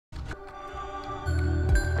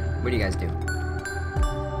What do you guys do?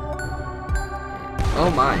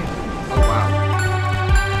 Oh my! Oh wow!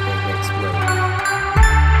 They explode.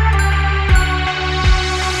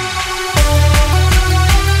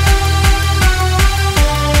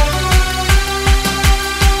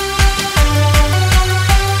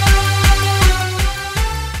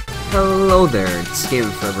 Hello there, it's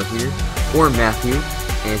Game Forever here, or Matthew,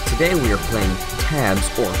 and today we are playing Tabs,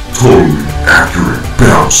 or Totally Accurate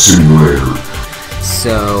Bounce Simulator.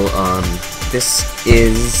 So, this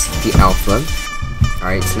is the alpha.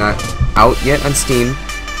 Alright, it's not out yet on Steam,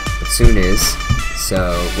 but soon is.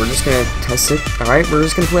 So, we're just gonna test it. Alright, we're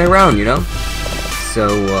just gonna play around, you know? So,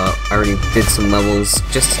 I already did some levels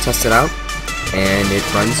just to test it out, and it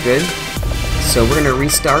runs good. So, we're gonna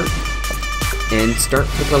restart and start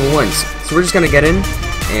with level 1. So, we're just gonna get in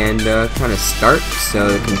and kind of start. So,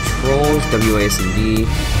 the controls, W, A, S, and D.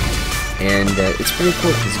 And it's pretty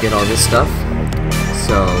cool because you get all this stuff.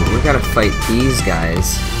 So we're gonna fight these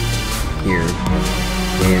guys here,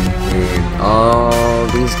 and all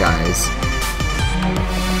these guys.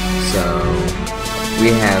 So we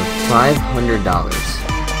have $500.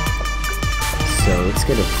 So let's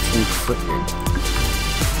get a few equipment.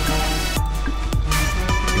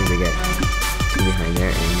 And we get two behind there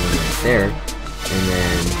and one right there, and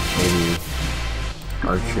then maybe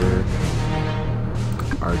archer.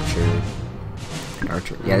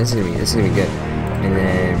 Yeah, this is gonna be good. And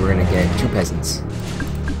then we're gonna get two peasants.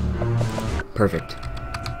 Perfect.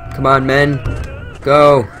 Come on, men,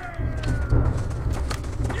 go!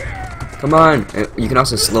 Come on! You can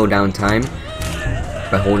also slow down time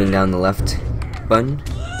by holding down the left button.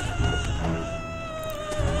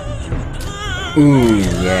 Ooh,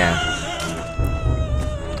 yeah.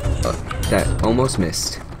 Oh, that almost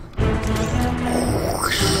missed.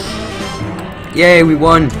 Yay, we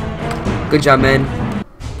won! Good job, man.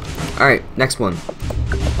 Alright, next one.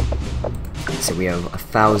 So we have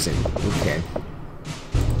 1,000. Okay.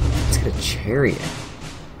 Let's get a chariot.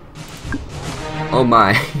 Oh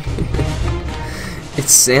my.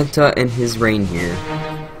 It's Santa and his reindeer.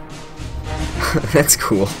 That's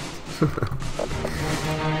cool.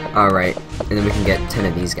 Alright, and then we can get 10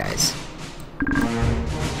 of these guys.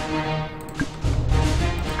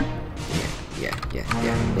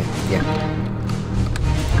 Yeah.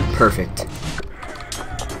 Perfect.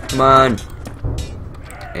 Come on.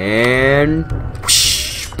 And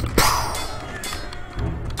whoosh.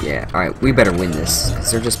 Yeah, alright, we better win this,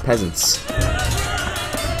 because they're just peasants.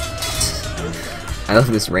 I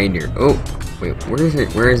love this reindeer. Oh, wait,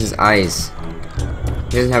 where is his eyes?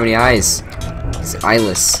 He doesn't have any eyes. He's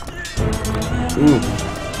eyeless. Ooh.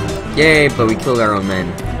 Yay, but we killed our own men.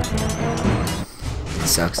 It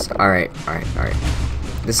sucks. Alright.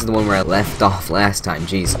 This is the one where I left off last time,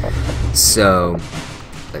 jeez. So,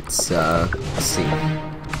 let's see.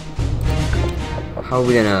 How are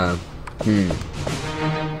we gonna,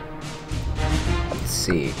 let's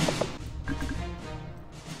see. 1,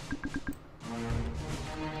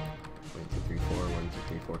 2, 3, 4, 1, 2,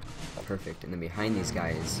 3, 4. Perfect. And then behind these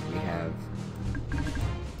guys, we have,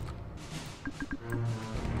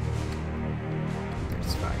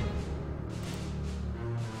 there's 5.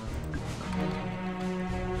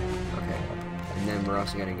 And then we're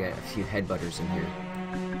also gonna get a few headbutters in here.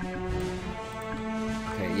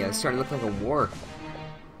 Okay, yeah, it's starting to look like a war.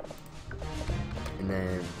 And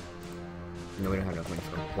then, no, we don't have enough money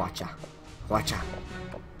for Hwacha.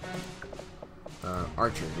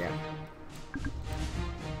 Archer, yeah.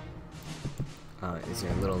 Is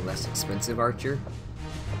there a little less expensive archer?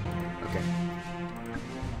 Okay.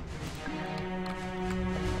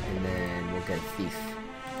 And then we'll get a thief.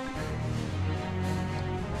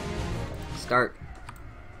 Start.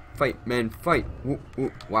 Fight, men, fight. Ooh,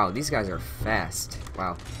 ooh. Wow, these guys are fast.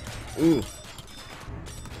 Wow. Ooh.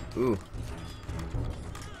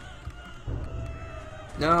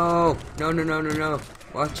 No.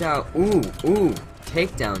 Watch out. Ooh.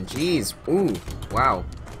 Takedown. Jeez. Ooh. Wow.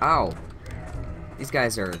 Ow. These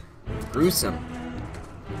guys are gruesome.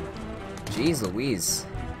 Jeez Louise.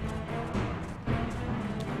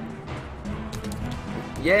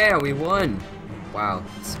 Yeah, we won. Wow,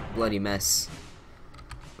 it's a bloody mess.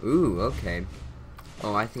 Ooh, okay.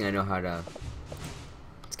 Oh, I think I know how to.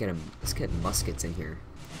 Let's get muskets in here.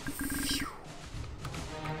 Phew.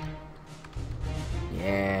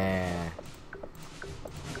 Yeah.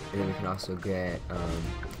 And then we can also get.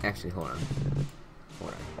 Actually, hold on.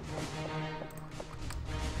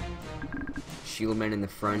 Shield men in the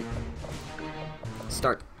front.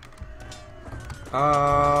 Start. Come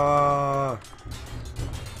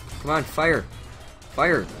on, fire!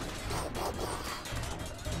 Fire!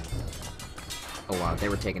 Oh wow, they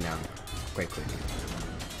were taken down quite quickly.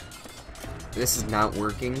 This is not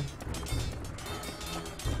working.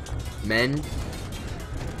 Men.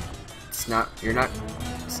 It's not. You're not.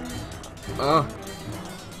 Oh.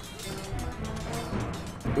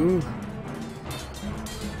 Ooh.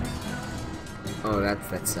 Oh,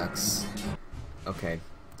 that sucks. Okay.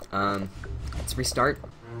 Let's restart.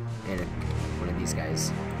 And one of these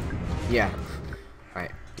guys. Yeah.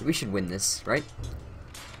 Alright. We should win this, right?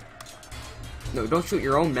 No, don't shoot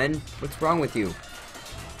your own men. What's wrong with you?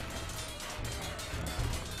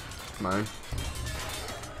 Come on.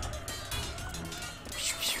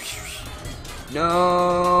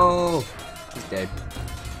 No! He's dead.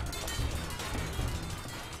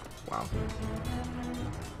 Wow.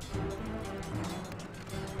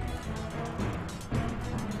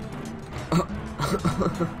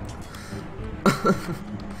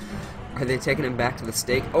 Are they taking him back to the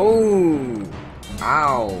stake? Oh!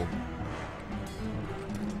 Ow!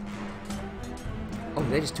 Oh,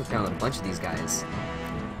 they just took down a bunch of these guys.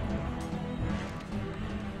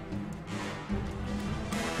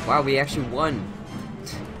 Wow, we actually won.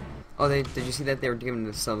 Oh, did you see that? They were giving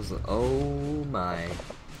themselves... Oh my.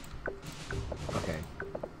 Okay.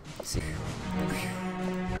 Let's see.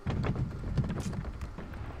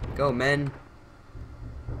 Go, men.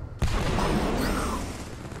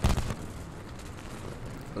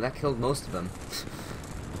 Well, that killed most of them.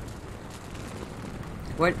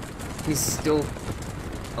 What? He's still...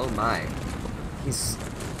 Oh my. He's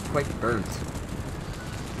quite burnt.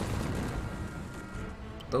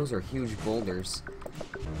 Those are huge boulders.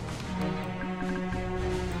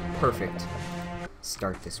 Perfect.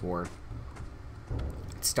 Start this war.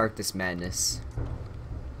 Start this madness.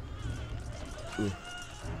 Ooh.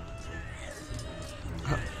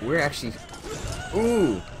 We're actually...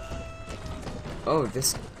 Ooh! Oh,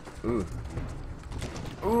 this... Ooh.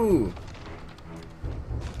 Ooh!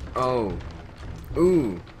 Oh.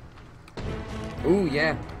 Ooh. Ooh,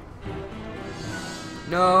 yeah.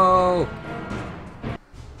 No!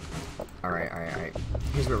 Alright.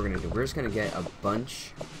 Here's what we're gonna do. We're just gonna get a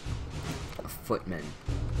bunch of footmen.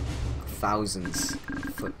 Thousands of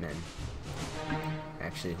footmen.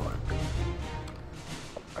 Actually, hold on.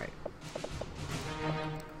 Alright.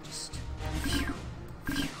 Just... Phew.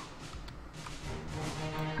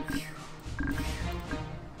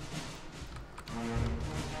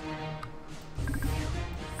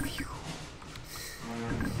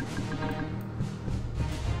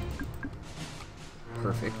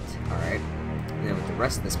 Perfect. Alright. And then with the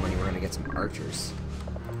rest of this money, we're gonna get some archers.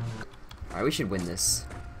 Alright, we should win this.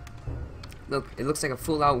 Look, it looks like a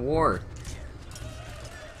full-out war.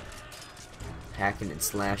 Hacking and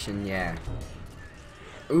slashing, yeah.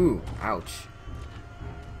 Ooh, ouch.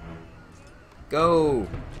 Go!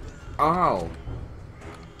 Ow!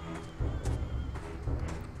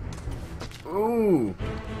 Ooh!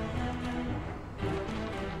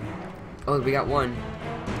 Oh, we got one.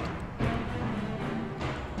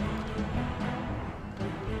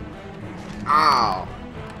 Ow!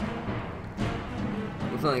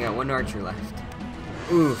 We've only got one archer left.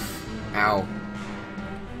 Oof! Ow!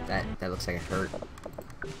 That looks like it hurt.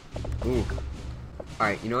 Ooh!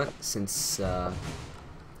 Alright, you know what? Since we're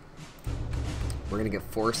gonna get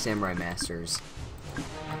 4 samurai masters.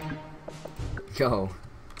 Go!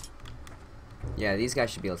 Yeah, these guys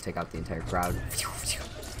should be able to take out the entire crowd.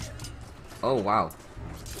 Oh wow!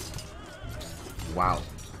 Wow!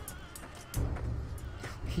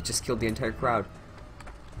 He just killed the entire crowd.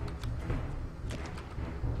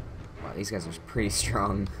 Wow, these guys are pretty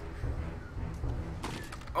strong.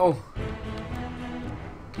 Oh!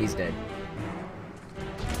 He's dead.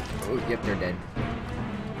 Oh, yep, they're dead.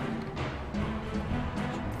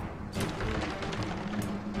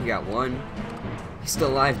 We got one. He's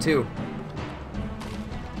still alive, too.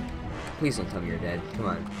 Please don't tell me you're dead. Come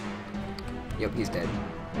on. Yep, he's dead.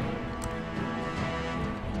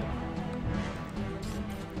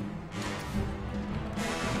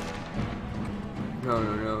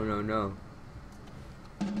 No.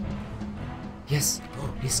 Yes!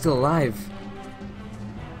 Oh, he's still alive!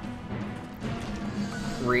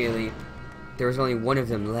 Really? There was only one of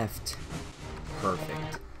them left.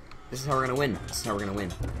 Perfect. This is how we're gonna win.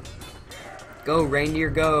 Go, reindeer,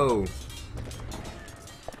 go!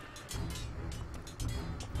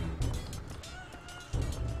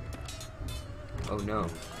 Oh no.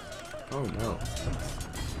 Oh no.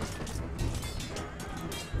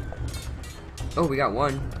 Oh, we got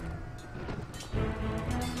one.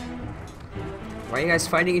 Why are you guys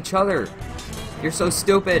fighting each other? You're so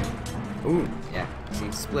stupid. Ooh, yeah. See,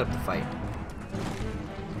 split up the fight.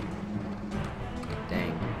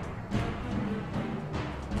 Dang.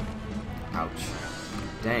 Ouch.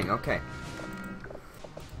 Dang, okay.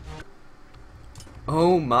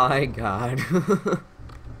 Oh my god.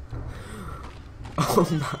 Oh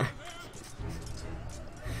my.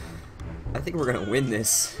 I think we're gonna win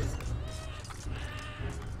this.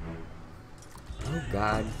 Oh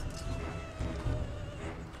god.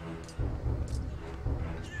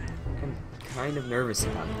 I'm kind of nervous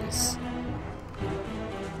about this.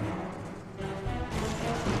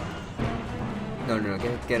 No, no,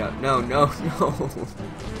 no, get up. No, no, no.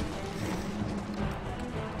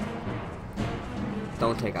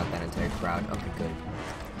 Don't take out that entire crowd. Okay, good.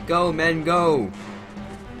 Go, men, go!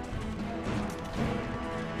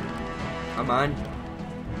 Come on.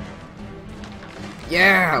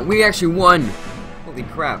 Yeah, we actually won! Holy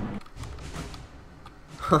crap.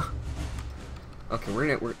 Huh. Okay,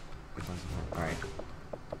 we're alright.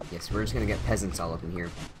 Yes, we're just gonna get peasants all up in here.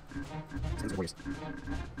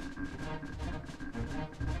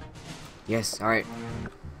 Yes, alright.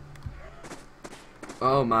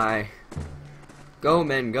 Oh my. Go,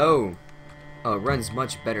 men, go! Oh, it runs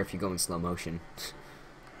much better if you go in slow motion.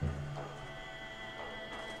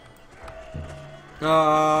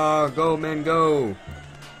 Ah, go, men, go!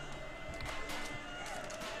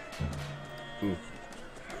 Ooh.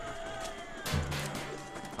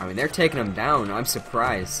 I mean, they're taking them down. I'm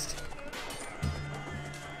surprised.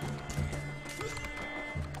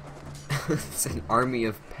 It's an army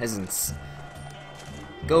of peasants.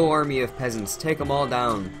 Go, army of peasants. Take them all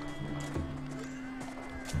down.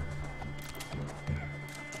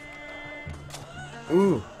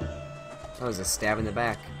 Ooh. That was a stab in the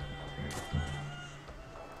back.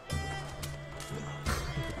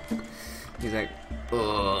 He's like,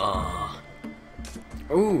 ugh.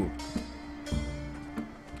 Ooh.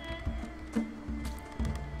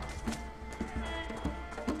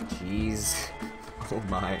 Jeez. Oh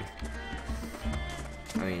my.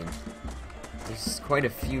 I mean, there's quite a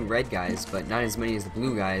few red guys, but not as many as the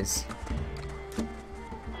blue guys.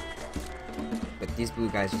 But these blue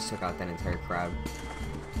guys just took out that entire crowd.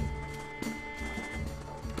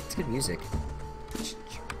 It's good music.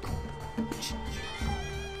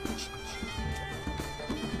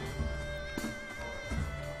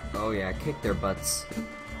 Oh yeah, kick their butts.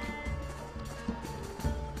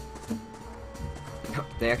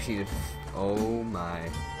 They actually did. Oh my.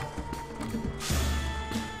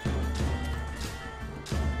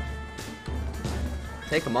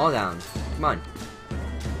 Take them all down. Come on.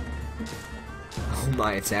 Oh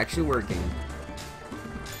my, it's actually working.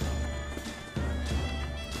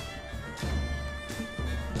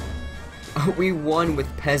 Oh, we won with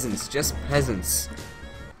peasants. Just peasants.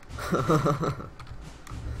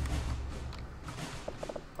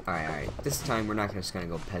 Alright. This time we're not just gonna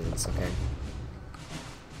go peasants, okay?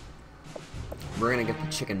 We're gonna get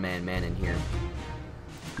the chicken man in here.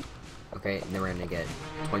 Okay, and then we're gonna get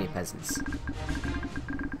 20 peasants.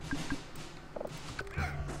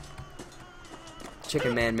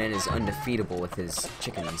 Chicken man is undefeatable with his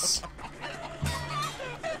chickens.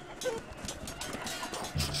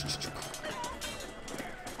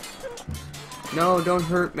 No, don't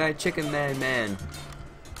hurt my chicken man.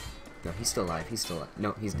 No, he's still alive. He's still alive.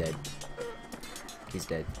 No, he's dead. He's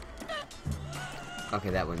dead.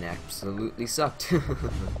 Okay, that one absolutely sucked. I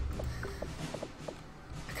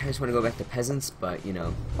kinda just wanna go back to peasants, but you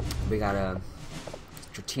know, we gotta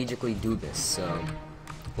strategically do this. So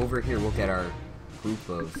over here we'll get our group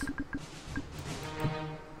of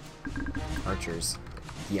archers.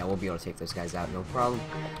 Yeah, we'll be able to take those guys out, no problem.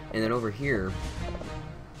 And then over here,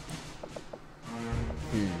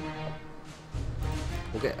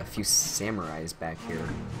 we'll get a few samurais back here.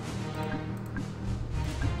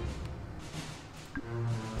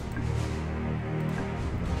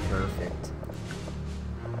 Perfect.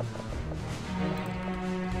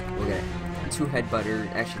 We'll get 2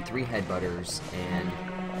 headbutters, actually 3 headbutters, and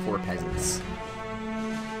 4 peasants.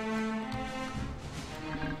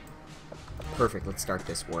 Perfect, let's start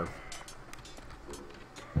this war.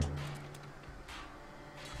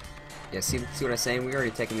 Yeah, see what I'm saying? We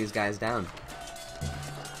already taken these guys down.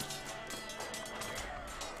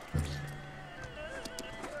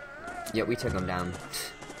 Yeah, we took them down.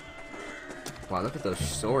 Wow, look at those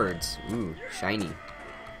swords. Ooh, shiny.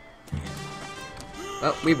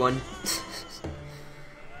 Oh, we won.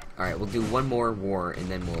 Alright, we'll do one more war, and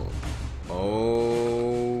then we'll...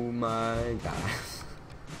 Oh my god.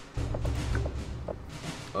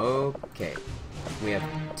 Okay. We have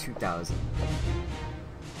 2,000.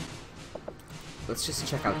 Let's just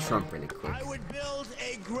check out Trump really quick. I would build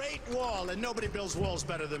a great wall, and nobody builds walls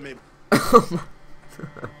better than me.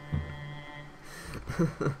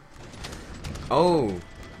 Oh.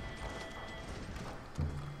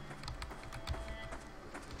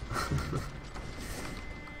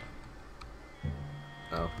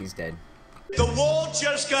 he's dead. The wall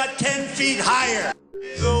just got 10 feet higher.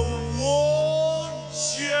 The wall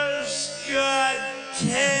just got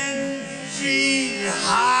 10 feet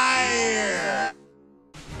higher.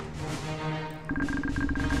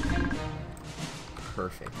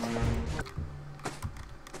 Perfect.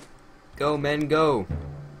 Go, men, go.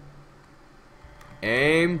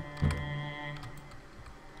 Aim.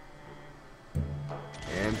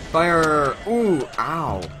 And fire. Ooh,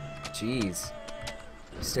 ow. Jeez.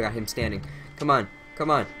 Still got him standing. Come on,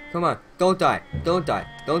 come on, come on. Don't die, don't die,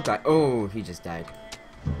 don't die. Oh, he just died.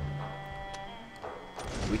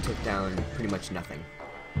 We took down pretty much nothing.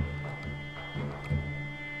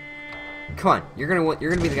 Come on, you're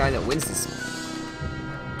gonna be the guy that wins this.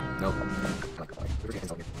 Nope.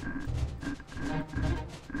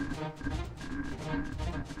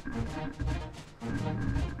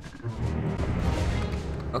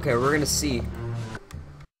 Okay, we're gonna see.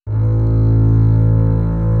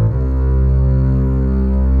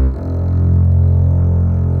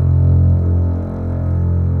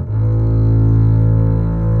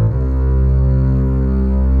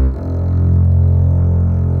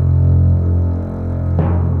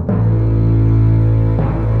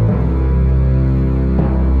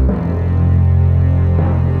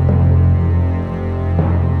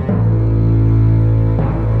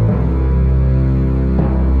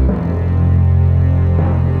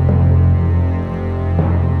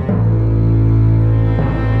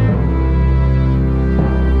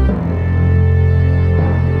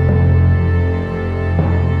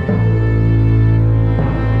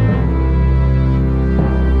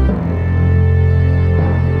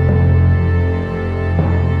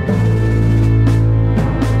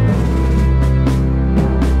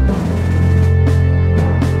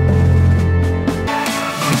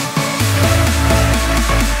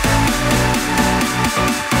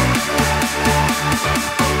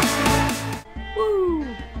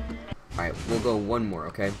 We'll go one more,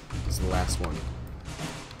 okay? This is the last one.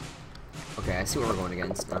 Okay, I see what we're going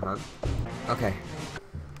against. Okay.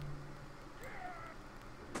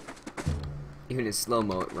 Even in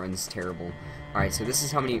slow-mo, it runs terrible. Alright, so this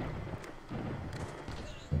is how many...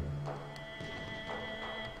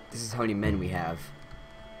 This is how many men we have.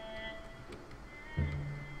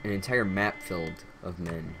 An entire map filled of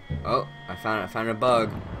men. Oh, I found a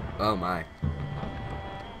bug. Oh my.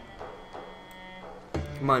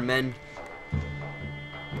 Come on, men.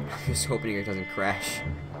 I'm just hoping it doesn't crash.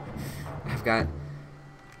 I've got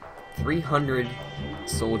 300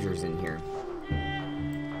 soldiers in here.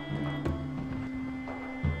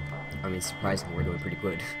 I mean, surprisingly, we're doing pretty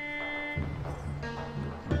good.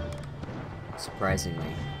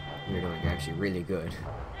 Surprisingly, we're doing actually really good.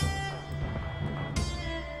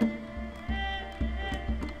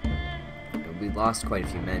 We lost quite a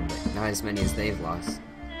few men, but not as many as they've lost.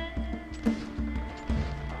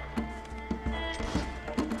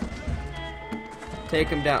 Take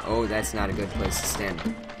him down. Oh, that's not a good place to stand.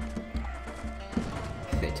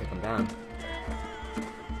 They took him down.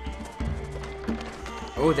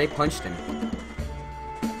 Oh, they punched him.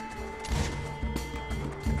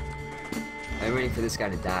 I'm waiting for this guy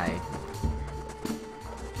to die.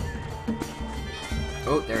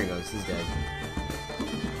 Oh, there he goes. He's dead.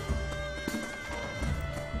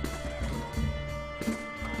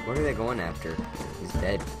 What are they going after? He's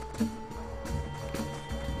dead.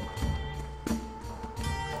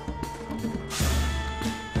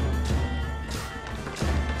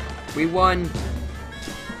 We won!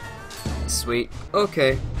 Sweet.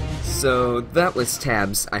 Okay, so that was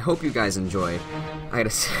Tabs. I hope you guys enjoyed. I gotta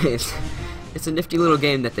say, it's a nifty little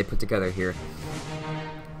game that they put together here.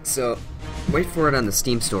 So, wait for it on the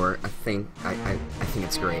Steam store. I think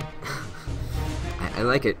it's great. I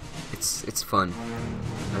like it. It's fun.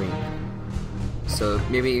 I mean, so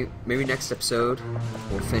maybe next episode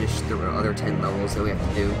we'll finish the other 10 levels that we have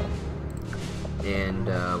to do, and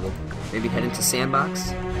we'll maybe head into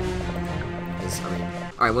Sandbox.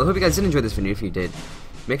 Alright, well, I hope you guys did enjoy this video. If you did,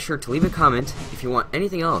 make sure to leave a comment if you want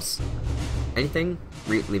anything else. Anything,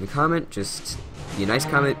 leave a comment. Just be a nice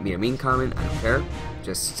comment, be a mean comment, I don't care.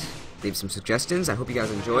 Just leave some suggestions. I hope you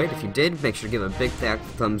guys enjoyed. If you did, make sure to give a big fat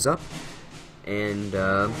thumbs up. And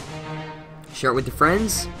share it with your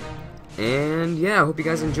friends. And yeah, I hope you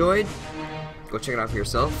guys enjoyed. Go check it out for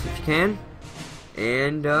yourself if you can.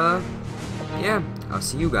 And yeah, I'll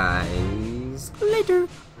see you guys later.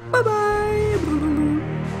 Bye bye.